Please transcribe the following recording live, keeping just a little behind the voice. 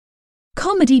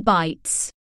Comedy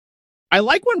bites. I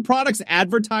like when products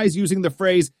advertise using the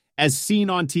phrase as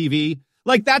seen on TV,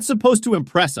 like that's supposed to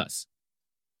impress us.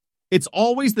 It's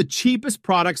always the cheapest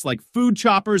products like food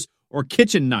choppers or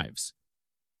kitchen knives.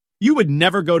 You would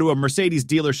never go to a Mercedes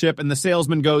dealership and the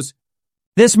salesman goes,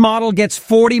 This model gets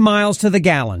 40 miles to the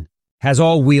gallon, has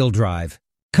all-wheel drive,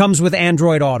 comes with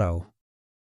Android Auto.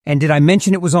 And did I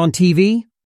mention it was on TV?